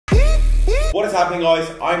What is happening, guys?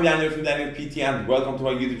 I'm Daniel from Daniel PT and welcome to my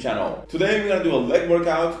YouTube channel. Today we're gonna do a leg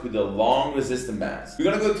workout with the long resistance bands. We're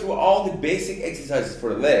gonna go through all the basic exercises for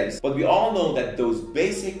the legs, but we all know that those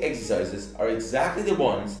basic exercises are exactly the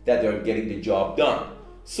ones that are getting the job done.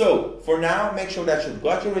 So for now, make sure that you've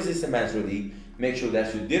got your resistance bands ready. Make sure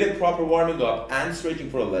that you did a proper warming up and stretching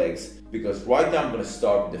for the legs, because right now I'm going to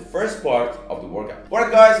start with the first part of the workout.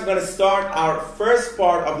 Alright guys, we're going to start our first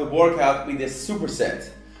part of the workout with a superset.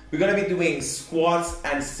 We're going to be doing squats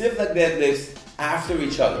and stiff leg deadlifts after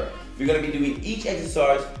each other. We're going to be doing each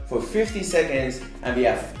exercise for 15 seconds and we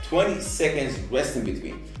have 20 seconds rest in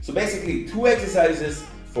between. So basically 2 exercises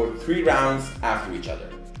for 3 rounds after each other.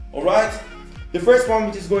 Alright? The first one,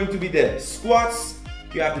 which is going to be the squats.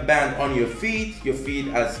 You have the band on your feet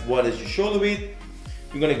as wide as your shoulder width.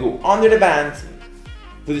 You're gonna go under the band,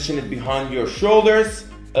 position it behind your shoulders,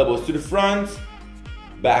 elbows to the front,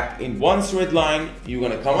 back in one straight line. You're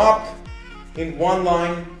gonna come up in one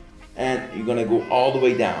line and you're gonna go all the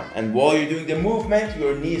way down. And while you're doing the movement,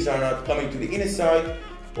 your knees are not coming to the inner side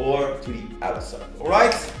or to the outside. All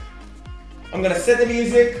right? I'm gonna set the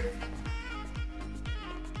music.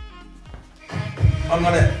 I'm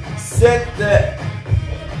gonna set the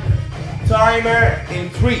timer in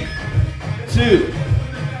 3, 2,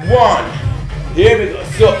 1. Here we go.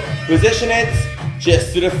 So position it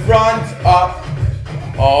just to the front, up,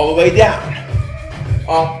 all the way down.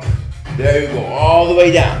 Up, there you go, all the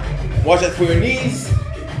way down. Watch out for your knees.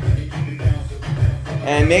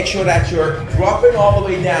 And make sure that you're dropping all the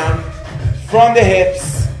way down from the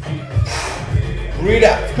hips. Breathe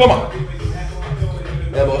out, come on.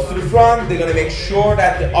 Elbows to the front. They're gonna make sure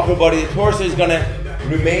that the upper body, the torso is gonna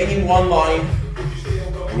remain in one line.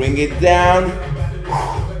 Bring it down.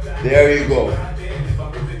 There you go.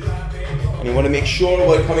 And you want to make sure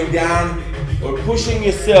while coming down or pushing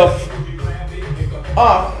yourself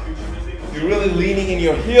up, you're really leaning in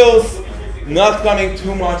your heels, not coming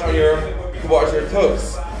too much on towards your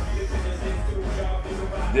toes.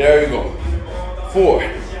 There you go. 4,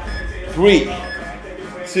 3,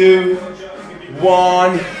 2,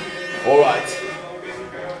 1. All right.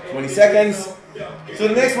 20 seconds. So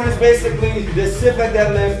the next one is basically the stiff leg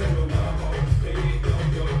deadlift.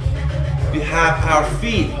 We have our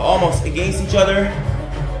feet almost against each other.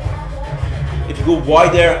 If you go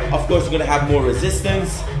wider, of course you're going to have more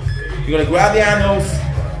resistance. You're going to grab the handles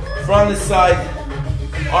from the side,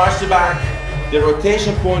 arch the back. The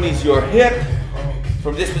rotation point is your hip.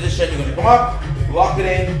 From this position, you're going to come up, lock it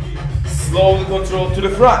in, slowly control to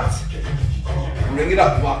the front. Bring it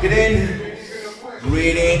up, lock it in.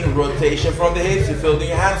 Breathing, rotation from the hips, you're building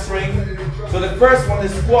your hamstring. So the first one, the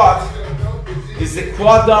squat, is the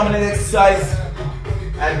quad dominant exercise.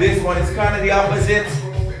 And this one is kind of the opposite.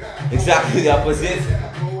 Exactly the opposite.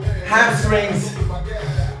 Hamstrings,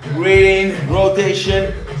 breathing,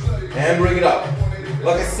 rotation, and bring it up.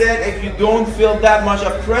 Like I said, if you don't feel that much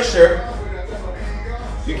of pressure,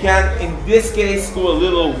 you can, in this case, go a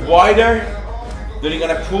little wider. Then you're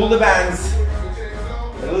gonna pull the bands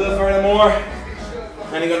a little further more.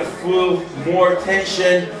 And you're gonna feel more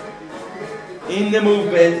tension in the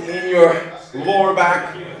movement, in your lower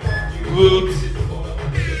back, glutes,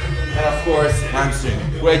 and of course, hamstring.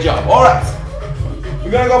 Great job. All right,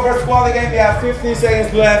 we're gonna go for a squat again. We have 15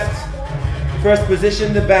 seconds left. First,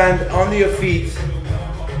 position the band under your feet.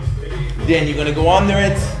 Then you're gonna go under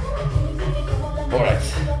it. All right.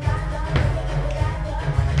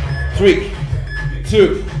 3,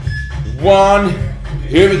 2, 1.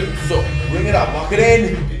 Here we go. So bring it up, lock it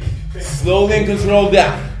in, slowly and control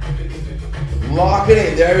down. Lock it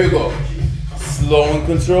in, there you go. Slow and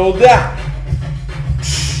control down.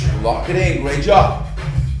 Lock it in, great job.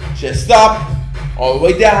 Chest up, all the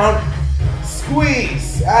way down.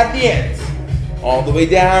 Squeeze at the end, all the way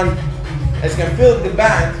down. As you can feel the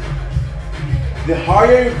band, the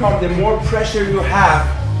higher you come, the more pressure you have.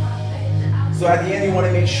 So at the end, you want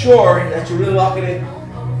to make sure that you really lock it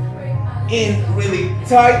in really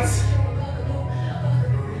tight.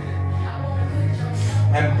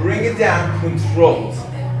 And bring it down, controlled.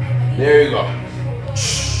 There you go.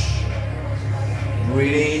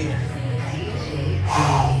 Breathe in.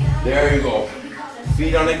 There you go.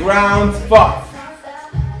 Feet on the ground. 5,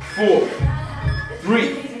 4,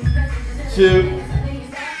 3, 2,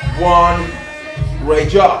 1. Great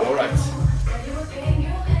job. All right.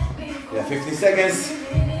 Yeah, 15 seconds.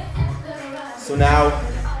 So now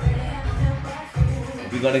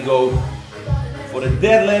we're gonna go for the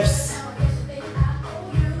deadlifts.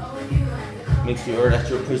 Make sure that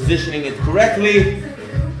you're positioning it correctly.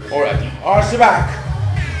 All right, arch the back.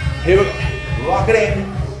 Here we go. Lock it in.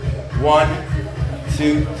 1,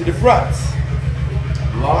 2 to the front.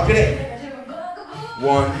 Lock it in.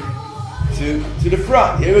 1, 2, to the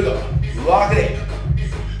front. Here we go. Lock it in.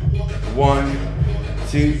 1,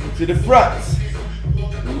 2, to the front.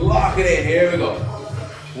 Lock it in. Here we go.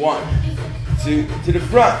 1, 2, to the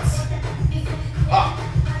front. Up.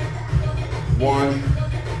 1,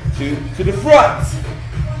 2, to the front.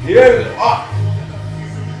 Here we go. Up.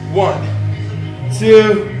 1,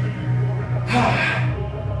 2.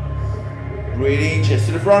 Breathing, chest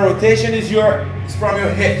to the front. Rotation is from your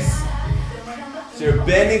hips. So you're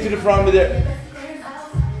bending to the front with it.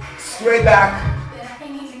 Straight back.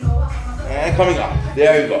 And coming up.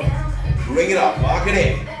 There you go. Bring it up. Lock it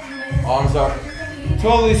in. Arms are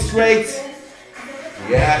totally straight.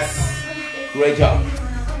 Yes. Great job.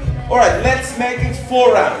 Alright, let's make it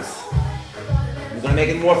 4 rounds. We're gonna make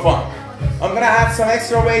it more fun. I'm gonna add some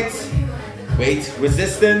extra weight. Weight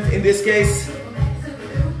resistant in this case.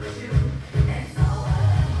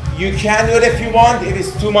 You can do it if you want. If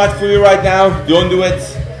it's too much for you right now, don't do it.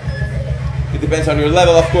 It depends on your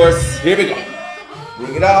level, of course. Here we go.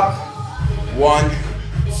 Bring it up. 1,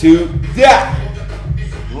 2, down.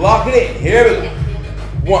 Lock it in. Here we go.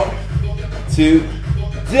 1, 2,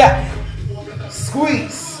 down.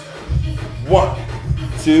 Squeeze. 1,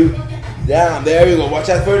 2, down. There you go. Watch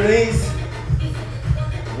out for the knees.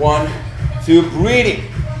 1, 2, breathing.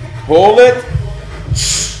 Hold it.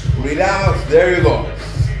 Breathe out. There you go.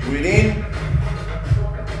 Breathe in.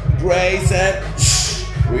 Brace and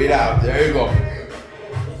breathe out. There you go.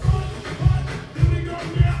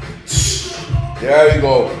 There you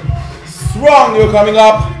go. Strong. You're coming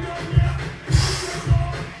up.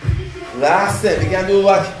 Last set. We can do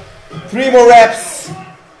like 3 more reps.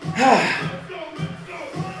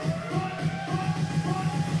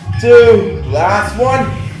 2. Last one.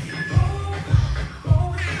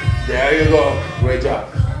 There you go. Great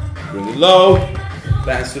job. Bring it low.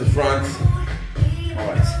 Hands to the front. All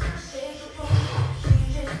right.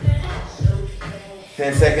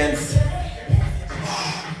 10 seconds.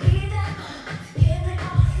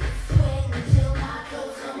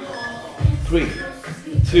 3,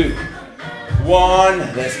 2, 1.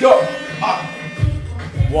 Let's go. Up.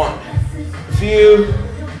 1, 2.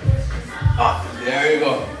 Up. There you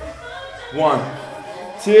go. 1,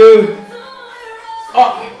 2.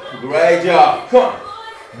 Up. Great job. Come on.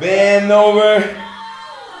 Bend over.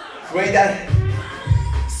 Create that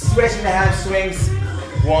stretch in the hamstrings.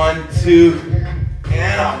 1, 2,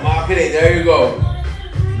 and up. Lock it in. There you go.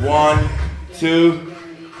 1, 2.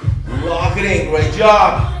 Lock it in. Great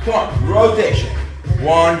job. Come on. Rotation.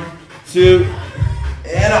 1, 2,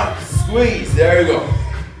 and up. Squeeze. There you go.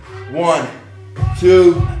 1,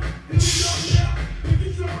 2.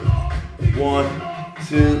 1,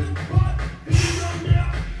 2.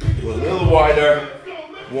 Go a little wider.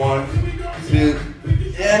 1, 2.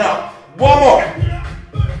 And up. One more.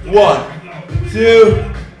 1,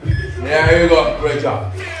 2. There you go. Great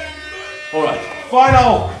job. All right.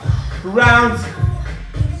 Final round.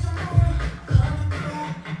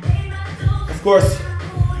 Of course,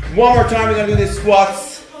 one more time we're going to do the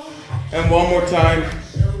squats. And one more time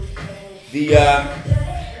the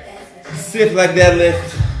sit leg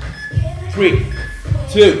deadlift. 3,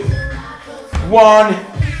 2, 1.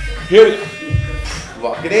 Here we go.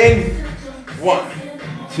 Lock it in. 1,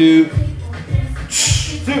 2, 2.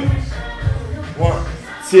 1,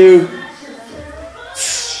 2.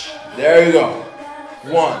 There you go.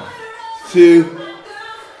 1, 2.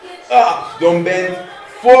 Up. Don't bend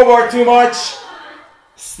forward too much.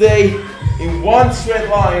 Stay in one straight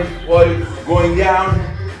line while you're going down.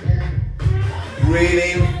 Breathe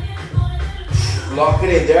in. Lock it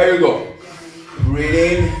in. There you go. Breathe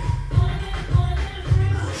in.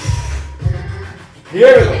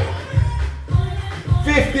 Here we go.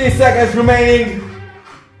 15 seconds remaining.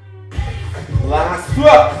 Last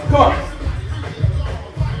 12. Come on.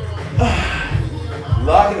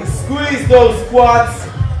 Lock and squeeze those quads.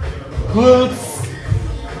 Glutes.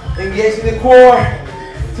 Engaging the core.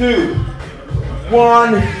 2,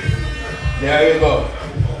 1. There you go.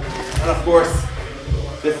 And of course,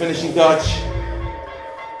 the finishing touch.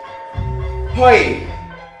 Hi.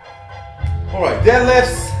 All right,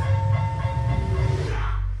 deadlifts.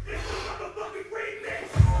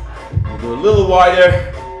 We'll do a little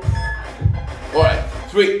wider. All right,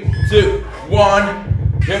 3, 2,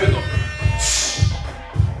 1. Here we go.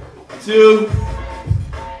 2.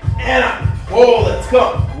 And up. Hold, let's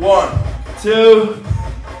go. 1, 2.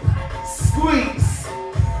 Squeeze.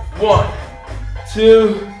 1,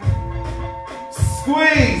 2.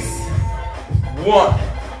 Squeeze. 1,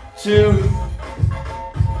 2.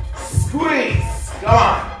 Squeeze. Come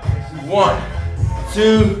on. 1,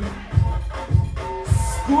 2.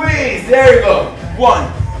 Squeeze. There you go.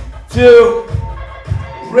 1, 2.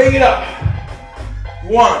 Bring it up.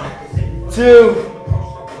 1, 2.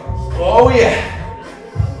 Oh yeah.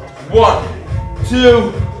 1,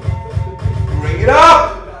 2. Bring it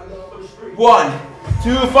up. 1,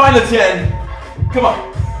 2. Final 10. Come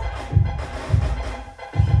on.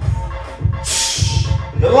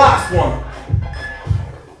 The last one.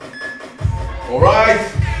 All right.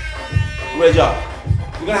 Great job.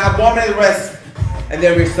 We're gonna have 1 minute rest, and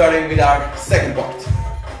then we're starting with our second part.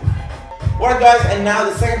 Alright guys, and now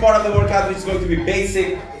the second part of the workout, which is going to be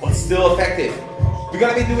basic but still effective. We're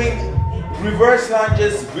gonna be doing reverse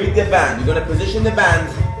lunges with the band. You're gonna position the band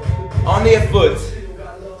on your foot,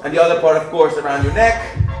 and the other part, of course, around your neck.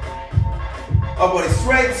 Up body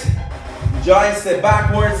straight, giant step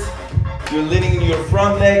backwards. You're leaning in your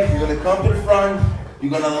front leg. You're gonna come to the front. You're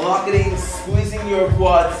gonna lock it in, squeezing your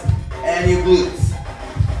quads and your glutes.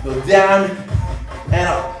 Go down and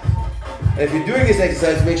up. And if you're doing this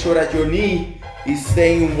exercise, make sure that your knee is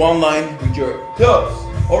staying in one line with your toes.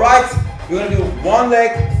 Alright? We're gonna do one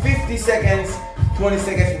leg, 50 seconds, 20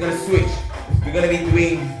 seconds, we're gonna switch. We're gonna be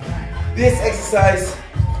doing this exercise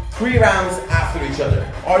 3 rounds after each other.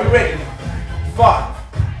 Are you ready? 5,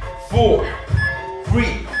 4,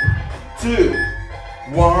 3, 2,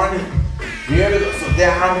 1. Here we go. So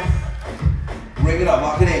down, bring it up,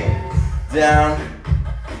 lock it in. Down,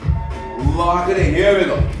 lock it in. Here we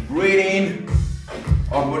go. Breathe in,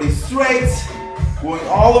 our body straight, going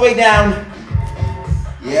all the way down.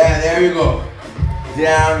 Yeah, there you go.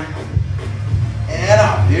 Down and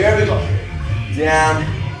up. Here we go. Down,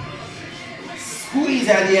 squeeze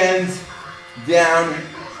at the end. Down,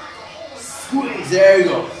 squeeze. There you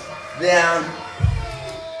go. Down,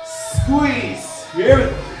 squeeze. Here we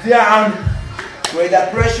go. Down, create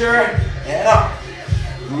that pressure and up.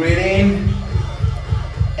 Breathe in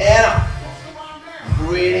and up.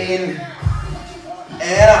 Breathe in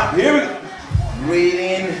and up. Here we go. Breathe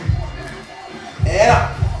in and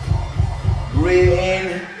up. Breathe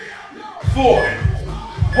in. 4.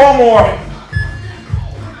 1 more.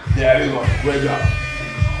 There we go. Great job.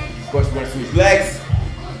 Of course, we're going to switch legs.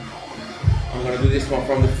 I'm going to do this one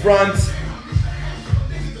from the front.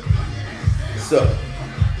 So,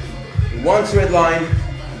 1 straight line.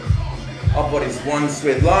 Up body is 1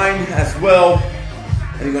 straight line as well.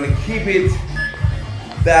 And you're going to keep it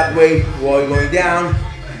that way while you're going down.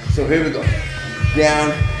 So here we go.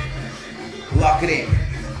 Down, lock it in.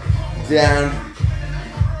 Down,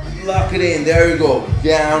 lock it in. There you go.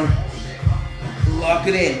 Down, lock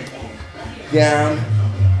it in. Down,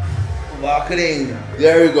 lock it in.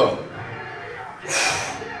 There you go.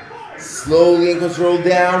 Slowly and controlled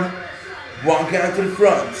down. 1 count to the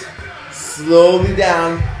front. Slowly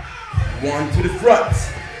down. 1 to the front.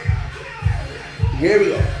 Here we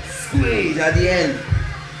go. Squeeze at the end.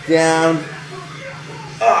 Down,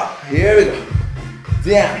 up. Here we go.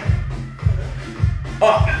 Down,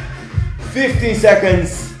 up. 15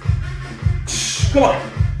 seconds. Come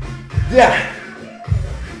on. Down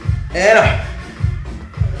and up.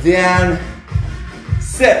 Down.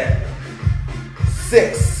 7,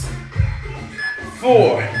 6,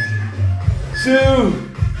 4, 2.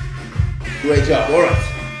 Great job. All right.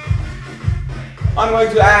 I'm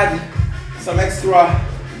going to add some extra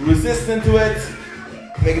resistance to it.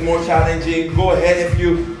 Make it more challenging. Go ahead if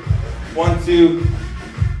you want to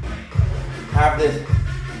have the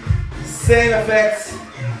same effects.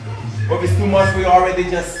 Or if it's too much for you already,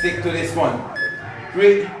 just stick to this one.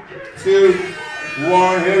 3, 2,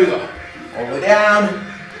 1. Here we go. All the way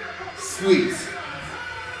down. Squeeze.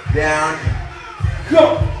 Down.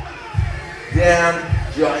 Go. Down.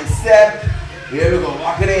 Giant step. Here we go.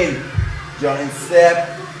 Lock it in. Giant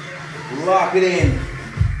step. Lock it in.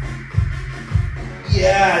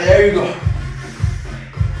 Yeah, there you go.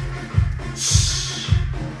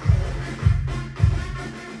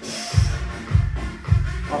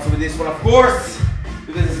 Also with this one, of course,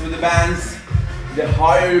 because it's with the bands, the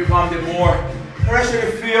higher you come, the more pressure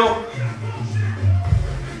you feel,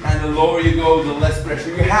 and the lower you go, the less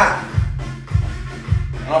pressure you have.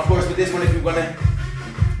 And of course, with this one, if you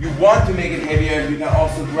want to make it heavier, you can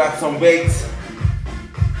also grab some weights,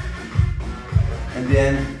 and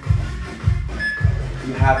then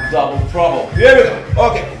you have double trouble. Here we go.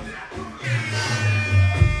 Okay.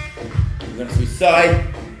 We're gonna switch side.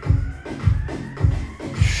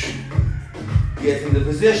 Get in the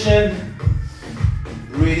position.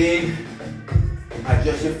 Breathe in.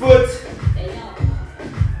 Adjust your foot.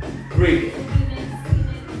 Breathe.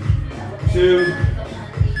 2,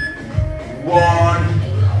 1.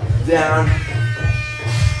 Down.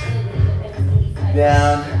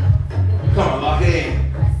 Down. Come on, lock it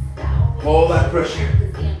in. Hold that pressure.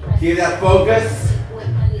 Keep that focus.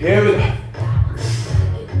 Here we go.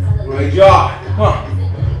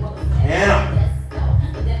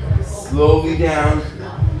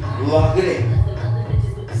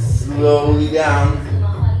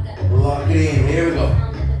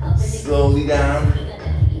 Slowly down.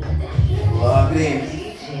 Lock it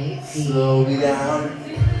in. Slowly down.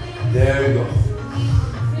 There we go.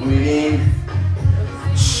 Breathe in.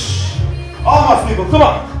 Almost, people, come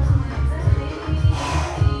on.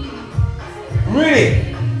 Breathe in.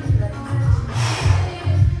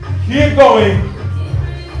 Keep going.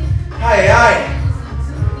 High, high.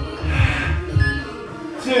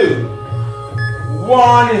 2,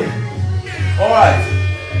 1. Alright.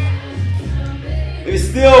 If it's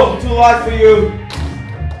still too light for you,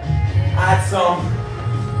 add some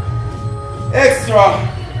extra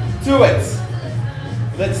to it.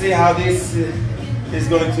 Let's see how this is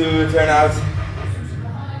going to turn out.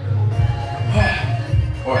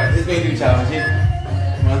 Alright, this is going to be challenging.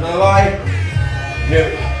 I'm not gonna lie. Here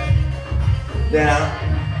we go. Down.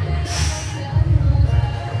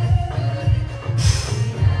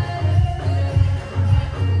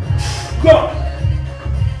 Go.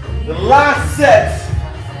 The last set.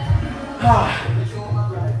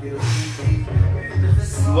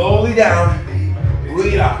 Slowly down.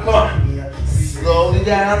 Breathe out. Come on. Slowly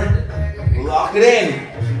down. Lock it in.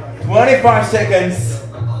 25 seconds.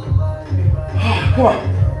 Come on.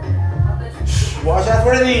 Watch out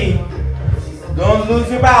for the knee. Don't lose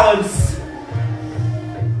your balance.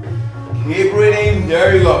 Keep breathing.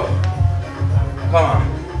 There you go. Come on.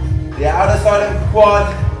 The outer side of the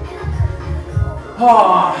quad.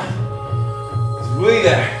 It's really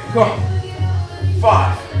there. Come on.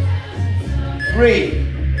 5, 3,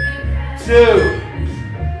 2,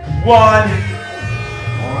 1.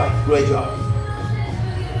 Alright, great job.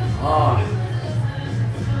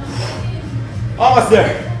 Almost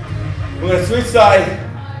there. We're going to switch side.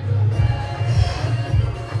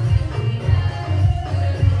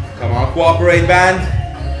 Come on, cooperate, band.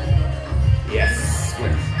 Yes.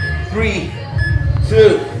 3,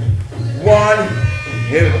 2, 1.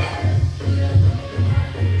 Here we go.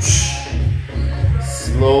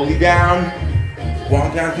 Slowly down.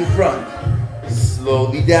 1 count to front.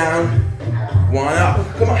 Slowly down. 1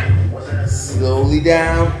 up. Come on. Slowly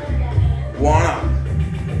down. 1 up.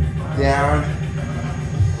 Down.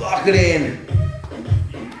 Lock it in.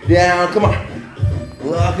 Down. Come on.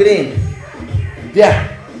 Lock it in. Down.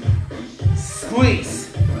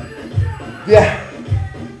 Squeeze. Down.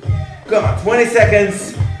 Come on. 20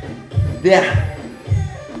 seconds. Down.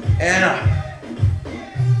 And up.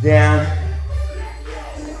 Down.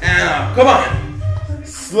 And up. Come on.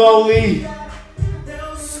 Slowly.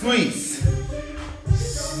 Squeeze.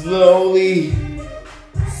 Slowly.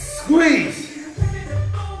 Squeeze.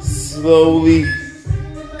 Slowly.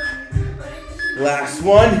 Last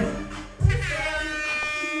one.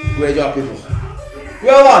 Great job, people.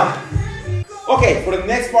 Well done. Okay, for the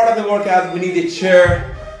next part of the workout, we need the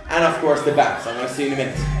chair and of course the band. So I'm going to see you in a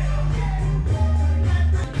minute.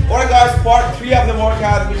 Alright guys, part 3 of the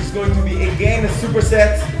workout, which is going to be again a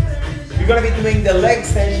superset. You're going to be doing the leg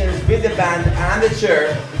extensions with the band and the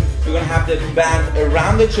chair. We're going to have the band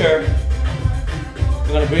around the chair. We're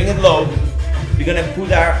going to bring it low. We're going to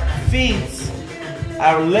put our feet,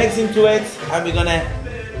 our legs into it, and we're going to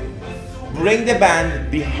bring the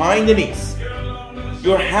band behind the knees.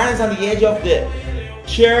 Your hands on the edge of the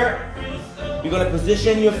chair. You're going to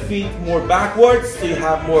position your feet more backwards so you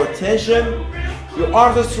have more tension. Your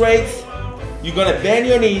arms are straight. You're going to bend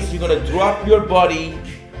your knees. You're going to drop your body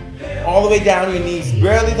all the way down. Your knees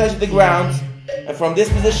barely touch the ground. And from this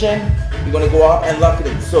position, you're going to go up and lock it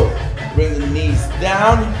in. So bring the knees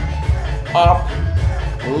down, up,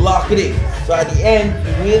 lock it in. So at the end,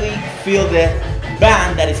 you really feel the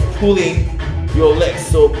band that is pulling your legs.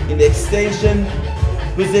 So in the extension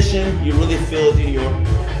position, you really feel it in your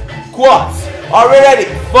quads. Are we ready?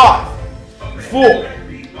 5, 4,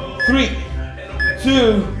 3,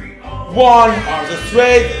 2, 1. Arms are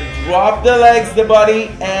straight. Drop the legs, the body,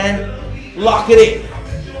 and lock it in.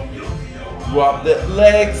 Drop the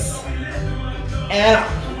legs and up.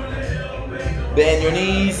 Bend your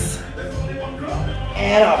knees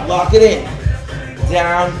and up. Lock it in.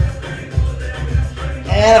 Down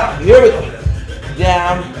and up. Here we go.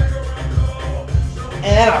 Down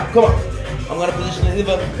and up. Come on. I'm going to position it a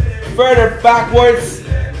little bit further backwards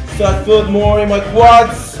so I feel it more in my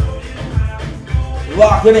quads.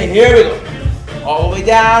 Lock it in. Here we go. All the way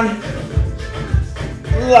down.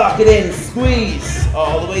 Lock it in. Squeeze.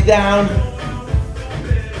 All the way down.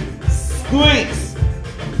 Squeeze.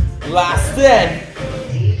 Last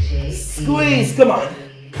 10. Squeeze. Come on.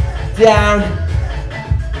 Down.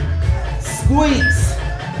 Squeeze.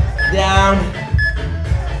 Down.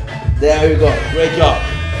 There you go. Great job.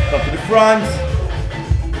 Come to the front.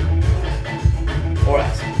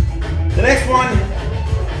 Alright. The next one.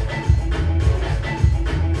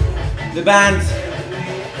 The band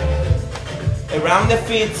around the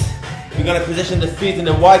feet. We're gonna position the feet in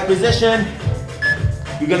the wide position.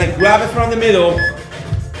 We're gonna grab it from the middle,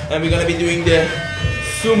 and we're gonna be doing the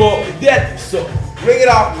sumo dip. So bring it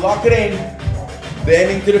up, lock it in,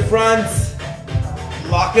 bending to the front,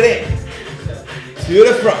 lock it in, to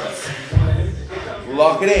the front,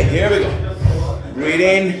 lock it in. Here we go. Breathe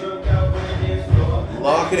in,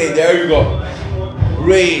 lock it in. There you go.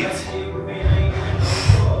 Breathe.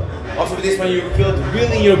 Also with this one, you feel it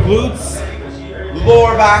really in your glutes,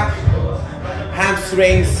 lower back,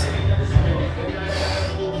 hamstrings,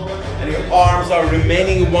 and your arms are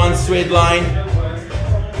remaining in one straight line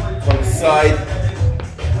from the side.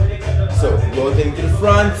 So rotating to the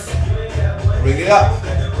front, bring it up.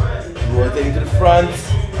 Rotating to the front,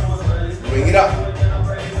 bring it up.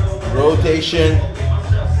 Rotation,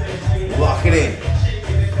 lock it in.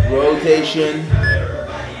 Rotation,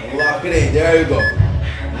 lock it in. There you go.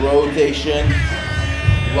 Rotation,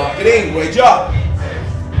 lock it in. Great job.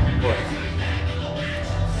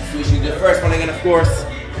 Switching to the first one again, of course.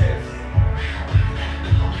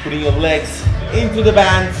 Putting your legs into the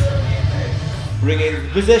band. Bring it into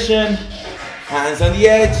position. Hands on the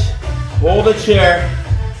edge. Hold the chair.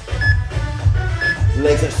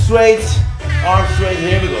 Legs are straight. Arms straight.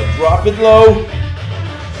 Here we go. Drop it low.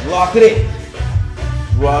 Lock it in.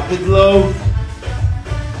 Drop it low.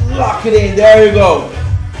 Lock it in. There you go.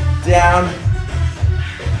 Down.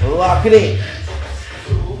 Lock it in.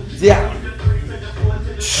 Down.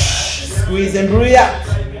 Squeeze and breathe out.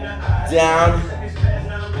 Down.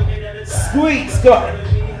 Squeeze. Go.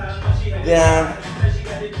 Down.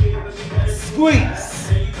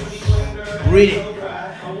 Squeeze. Breathing.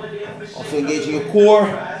 Also engaging your core.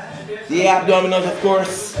 The abdominals, of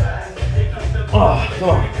course. Oh, come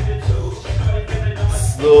on.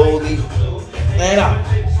 Slowly and up.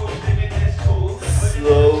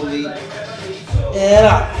 Slowly and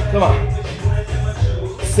up. Come on.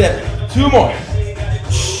 7. 2 more.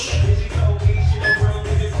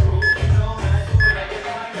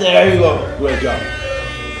 There you go. Great job.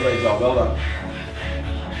 Great job. Well done.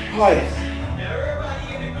 Hi.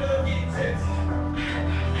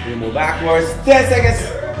 We move backwards. 10 seconds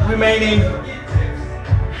remaining.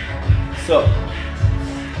 So,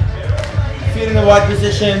 feet in the wide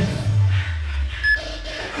position.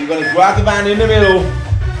 You're going to grab the band in the middle,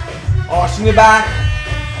 arching the back.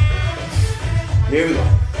 Here we go.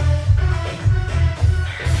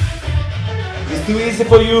 It's too easy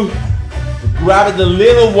for you to grab it a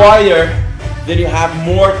little wider, then you have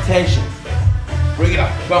more tension. Bring it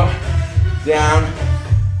up, come on. Down.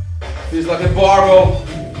 Feels like a barbell,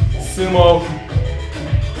 sumo,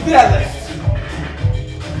 deadlift.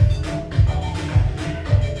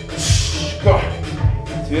 Come on.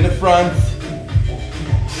 To the front.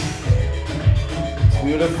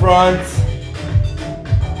 To the front.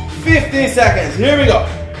 15 seconds. Here we go.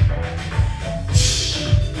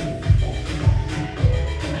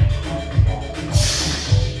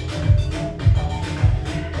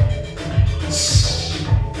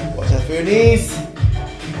 Watch out for your knees.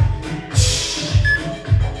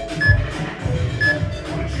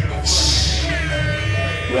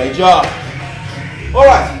 Great job. All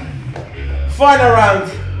right. Final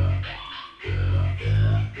round.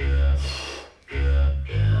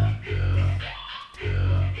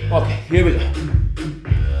 Okay, here we go.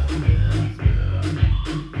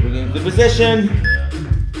 Bring into the position.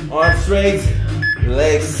 Arms straight.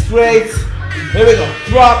 Legs straight. Here we go.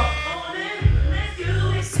 Drop.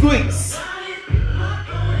 Squeeze.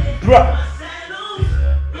 Drop.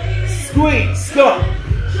 Squeeze. Come on.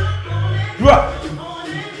 Drop.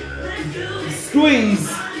 Squeeze.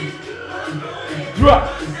 Drop.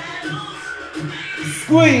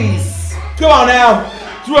 Squeeze. Come on now.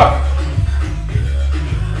 Drop.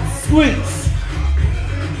 Squeeze.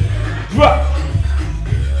 Drop.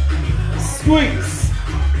 Squeeze.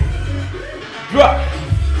 Drop.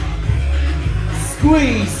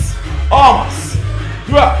 Squeeze. Almost.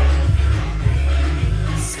 Drop.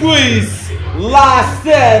 Squeeze. Last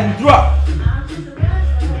 10. Drop.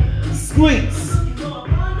 Squeeze.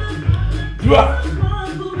 Drop.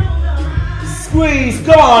 Squeeze.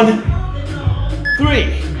 Come on.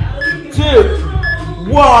 3, 2,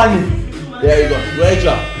 1. There you go. Great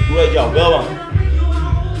job. Great job. Well done.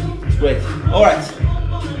 It's great. All right.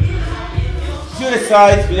 To the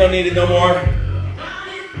sides. We don't need it no more.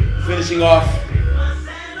 Finishing off.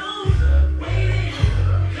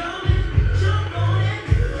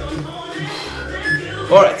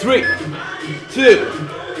 All right. 3, 2,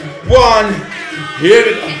 1. Here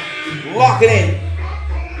we go. Lock it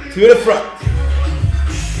in. To the front.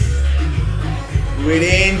 Breathe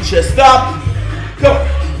in, chest up. Come on.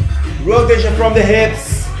 Rotation from the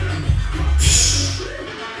hips.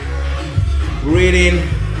 breathing.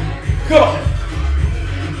 Come on.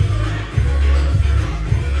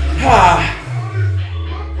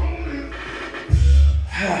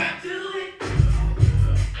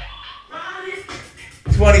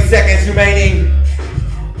 20 seconds remaining.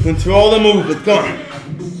 Control the movement. Come on.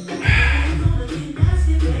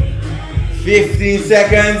 15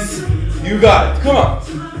 seconds. You got it. Come on.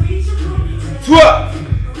 12.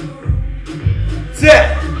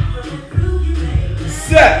 10.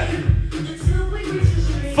 7.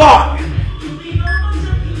 5.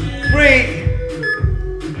 3.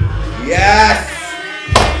 Yes.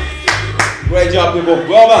 Great job, people.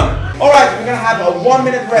 Well done. Alright, we're gonna have a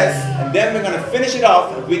 1-minute rest and then we're gonna finish it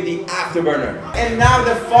off with the afterburner. And now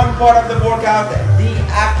the fun part of the workout, the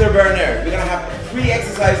afterburner. We're gonna have 3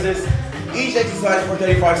 exercises, each exercise for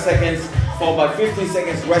 35 seconds, followed by 15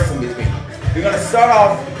 seconds rest in between. We're gonna start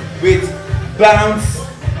off with bounce,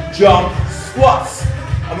 jump, squats.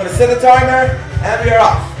 I'm gonna set the timer and we are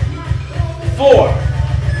off. 4,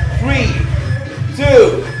 3,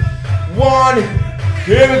 2, 1.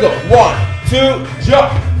 Here we go. 1, 2,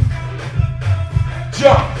 jump.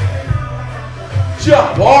 Jump.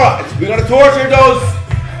 Jump. Alright, we're gonna torture those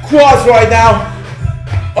quads right now.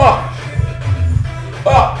 Up.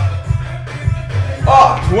 Up.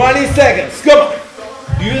 Up. 20 seconds. Come on.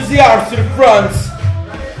 Use the arms to the front.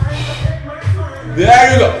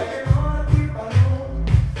 There you go.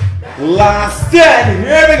 Last 10.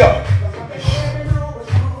 Here we go.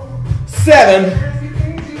 7,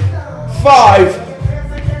 5,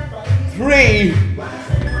 3,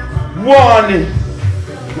 1.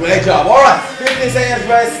 Great job. Alright, 15 seconds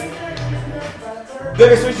rest. Then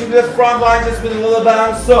we switch to the front line just with a little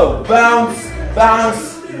bounce. So, bounce,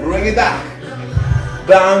 bounce, bring it back.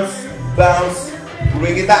 Bounce, bounce,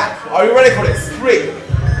 bring it back. Are you ready for this? 3,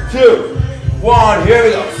 2, 1. Here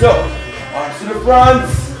we go. So, arms to the front,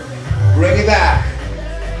 bring it back.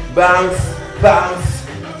 Bounce, bounce,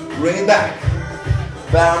 bring it back.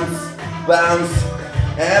 Bounce, bounce,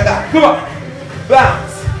 and back. Come on.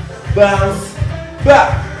 Bounce, bounce,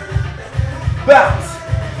 back. Bounce,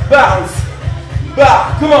 bounce,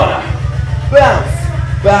 back. Come on now. Bounce,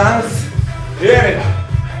 bounce. Here we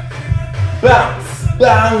go. Bounce,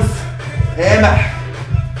 bounce, and back.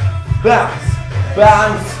 Bounce,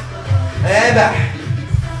 bounce, and back.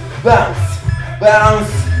 Bounce,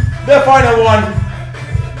 bounce. The final one.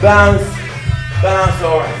 Bounce, bounce.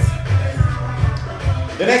 All right.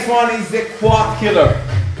 The next one is the quad killer.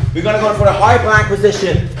 We're gonna go for a high plank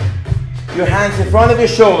position. Your hands in front of your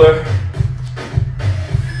shoulder.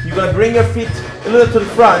 You're gonna bring your feet a little to the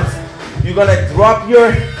front. You're gonna drop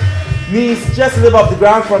your knees just a little above the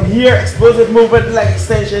ground. From here, explosive movement, leg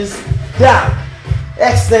extensions, down.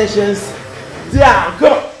 Extensions, down.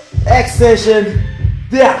 Come on. Extension,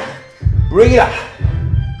 down. Bring it up.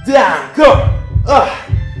 Down. Come on. Up.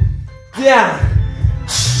 Down.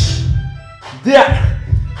 Down.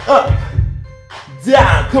 Up.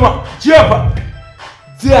 Down. Come on. Jump up.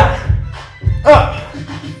 Down. Up.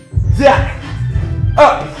 Down.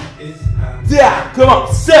 Up. Down. Come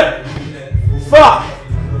on. 7,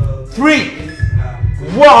 5, 3,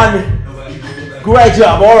 1. Great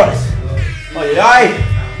job. All right. All right.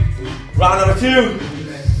 Round number 2.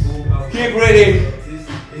 Keep breathing.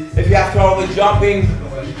 If you have trouble with jumping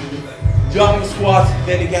squat,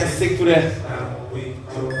 then you can stick to the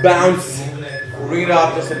bounce. Bring it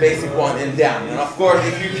up, just a basic one and down. And of course,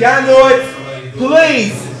 if you can do it,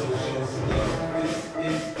 please.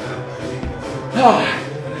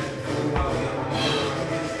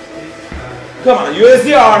 Come on, use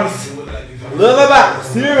the arms. Little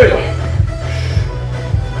bounce. Here we go.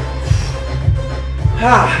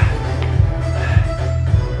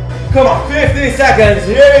 Come on, 15 seconds.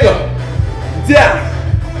 Here we go. Down.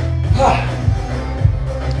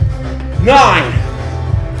 9,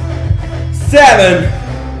 7,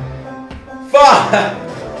 5,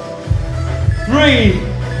 3,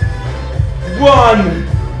 1.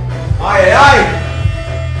 Aye, aye.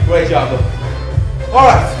 Great job, though. All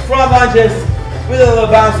right, front lunges with a little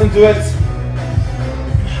bounce into it.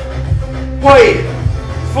 5,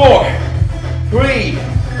 4, 3,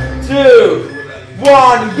 2,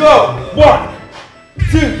 1. Go. 1,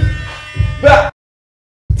 2, back.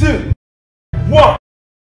 2, 1,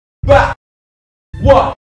 back.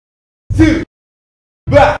 1, 2,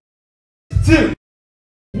 back. 2,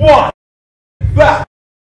 1, back.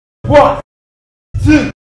 1,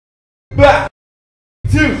 2, back.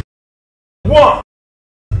 2, 1,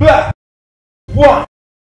 back. 1,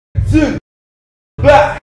 2,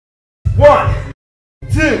 back. 1,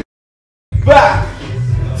 2, back.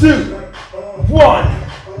 2, 1.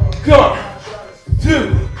 Come on. 2,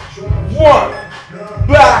 1,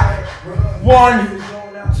 back. 1, 1,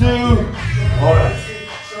 2. Alright.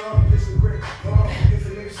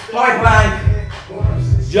 High plank.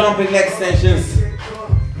 Jumping leg extensions.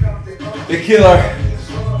 The killer.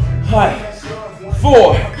 High.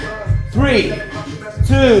 4, 3,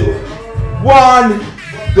 2, 1.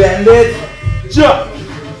 Bend it. Jump.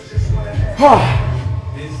 Come on.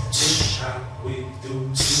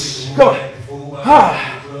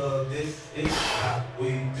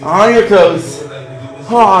 On your toes.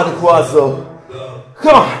 The quads though.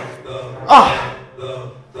 Come on.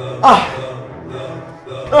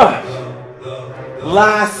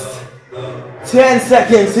 Last 10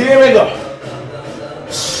 seconds. Here we go.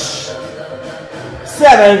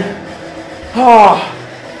 7,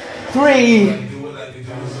 3,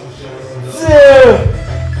 2,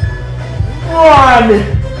 1.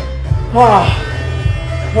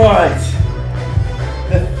 Alright.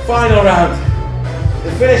 The final round.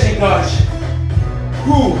 The finishing touch.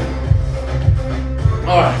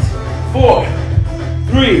 Alright. 4,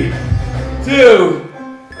 3, 2,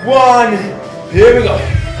 1. Here we go.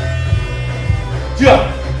 Jump.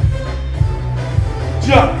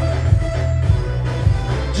 Jump.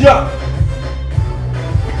 Jump.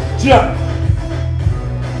 Jump.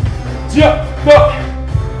 Jump. Go.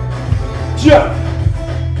 Jump.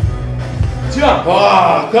 Jump.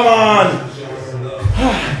 Come on.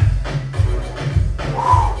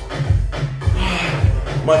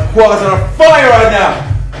 My quads are on fire right now.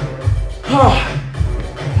 Come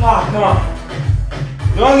on.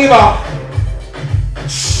 Don't give up.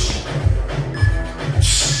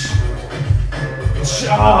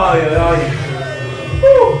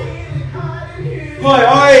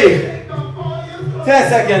 Oi. 10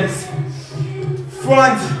 seconds.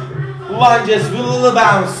 Front lunges with a little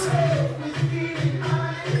bounce.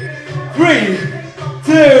 3,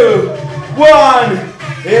 2, 1.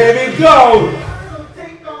 Here we go.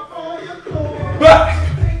 Back,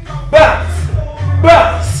 bounce,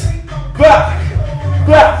 bounce, back,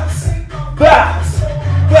 bounce, bounce,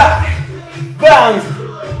 back, bounce,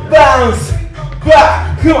 bounce,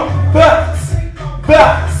 back. Come on, bounce,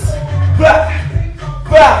 bounce, back,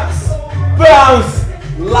 bounce, bounce.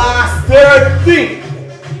 Last 13,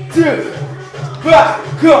 2, back,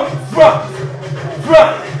 come, front,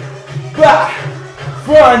 front, back,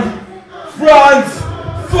 front, front,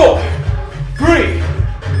 4, 3,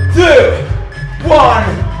 2, 1.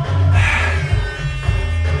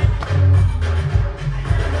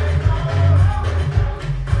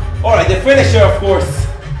 Alright, the finisher, of course.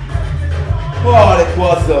 The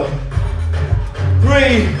quads though.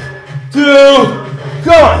 3, 2,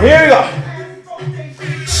 come on, here we go.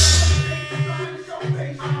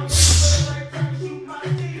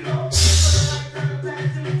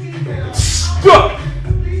 Go.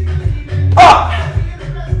 Up.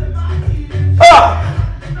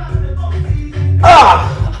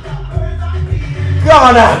 Come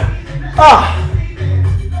on now.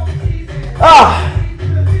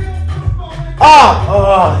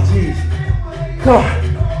 Jeez. Come on.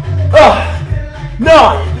 9,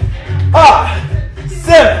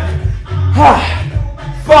 7,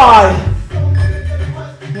 5,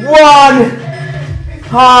 1.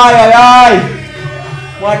 Hi.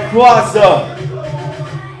 My quads though.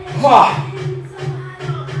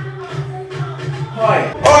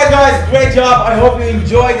 Alright guys, great job. I hope you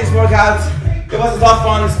enjoyed this workout. It was a lot of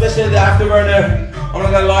fun, especially the afterburner. I'm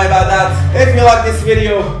not gonna lie about that. If you like this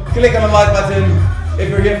video, click on the like button. If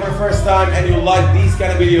you're here for the first time and you like these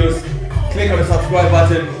kind of videos, click on the subscribe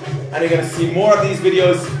button and you're gonna see more of these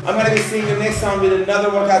videos. I'm gonna be seeing you next time with another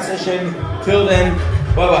workout session. Till then,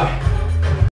 bye bye.